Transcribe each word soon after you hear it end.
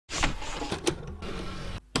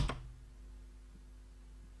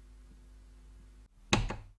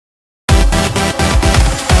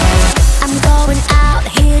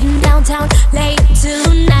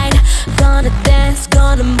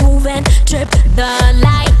the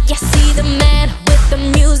light. You see the man with the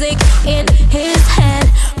music in his hand.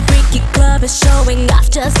 Freaky club is showing off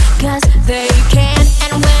just cause they can.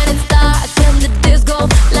 And when it's dark and the disco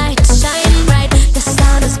lights shine bright, the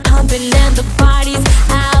sound is pumping and the party's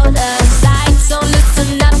out of sight. So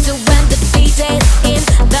listen up to when the DJ's in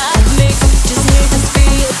the mix. Just hear, just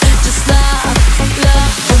feel, just love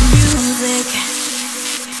the music.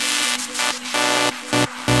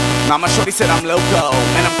 Now my shorty said I'm loco,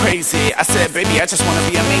 and I'm crazy. I said, baby, I just wanna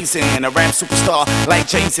be amazing. A rap superstar like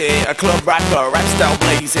Jay-Z, a club rocker, rap style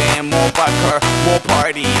blazing. More vodka, more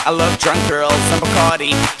party. I love drunk girls and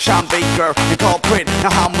Bacardi. Shaun Baker, and Carlprit.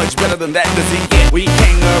 Now how much better than that does it get? We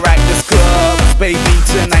came to rock this club, baby,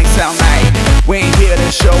 tonight's our night. We ain't here to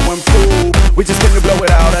show and prove, we just came to blow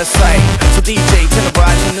it out of sight. So DJ, turn the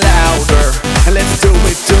volume louder, and let's do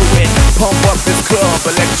it, do it. Pump up this club,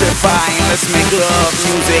 electrifying. Let's make love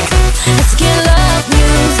music. Let's get love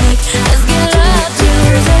music. Let's get love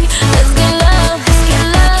music. Let's get love. Let's get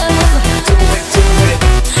love. Do it, do it.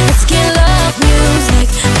 Let's get love music.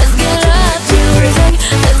 Let's get love music.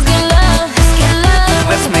 Let's get love. Let's get love.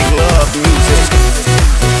 Let's make love music.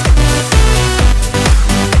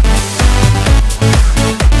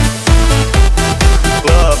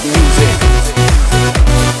 Love music.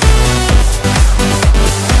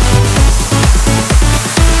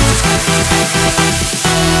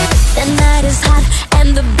 The night is hot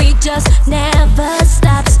and the beat just never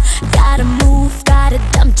stops. Gotta move, gotta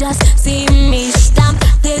dump, just see me stomp.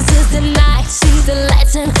 This is the night, see the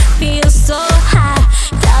lights and feel so high.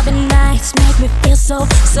 Clubbing nights make me feel so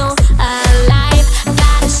alive.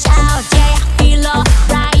 Gotta shout, yeah, I feel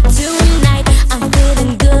alright tonight. I'm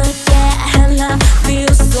feeling good, yeah, hella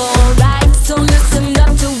feels so right. So listen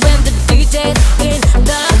up to when the DJ's in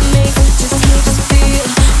the mix. Just hear, just feel,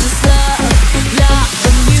 just love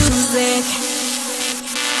the music.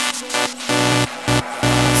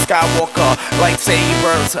 Skywalker,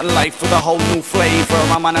 lightsabers, a life with a whole new flavor.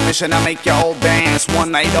 I'm on a mission to make you all dance.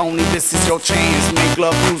 One night only, this is your chance. Make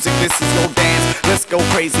love music, this is your dance. Let's go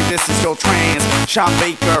crazy, this is your trance. Shaun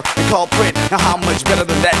Baker and Carlprit. Now how much better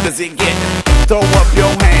than that does it get? Throw up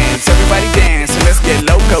your hands, everybody dance, and let's get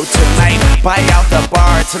loco tonight. Buy out the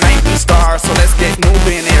bar, tonight we star, so let's get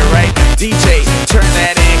moving here, right? DJ, turn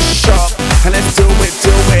that X up, and let's do it,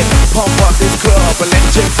 do it. Pump up this club,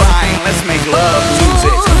 electrifying. Let's make love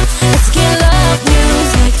music. Let's get love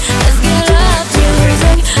music. Let's get love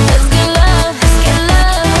music. Let's get love. Let's get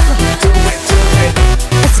love. Do it, do it.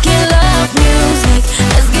 Let's get love music.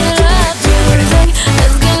 Let's get love music.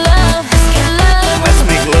 Let's get love. Let's get love. Let's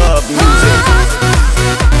make love music.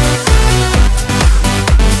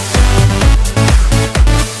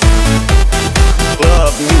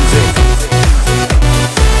 Love music.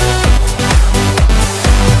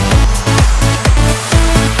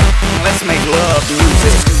 Let's make love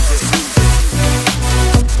music.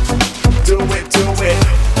 Do it, do it.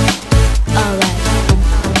 Alright.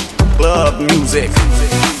 Love music.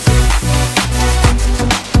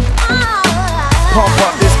 Pump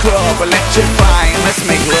up this club, electrifying. Let's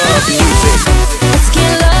make love music. Let's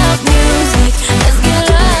get love music. Let's get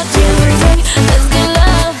love music. Let's get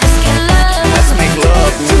love. Let's get love. Let's make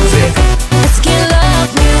love music. Let's get love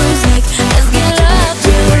music. Let's get love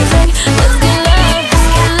music. Let's get love. Let's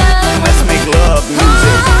get love. Let's make love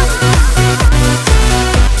music.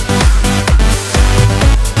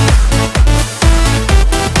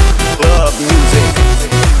 Love music.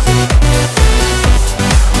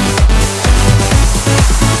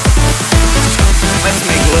 Let's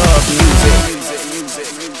make love music.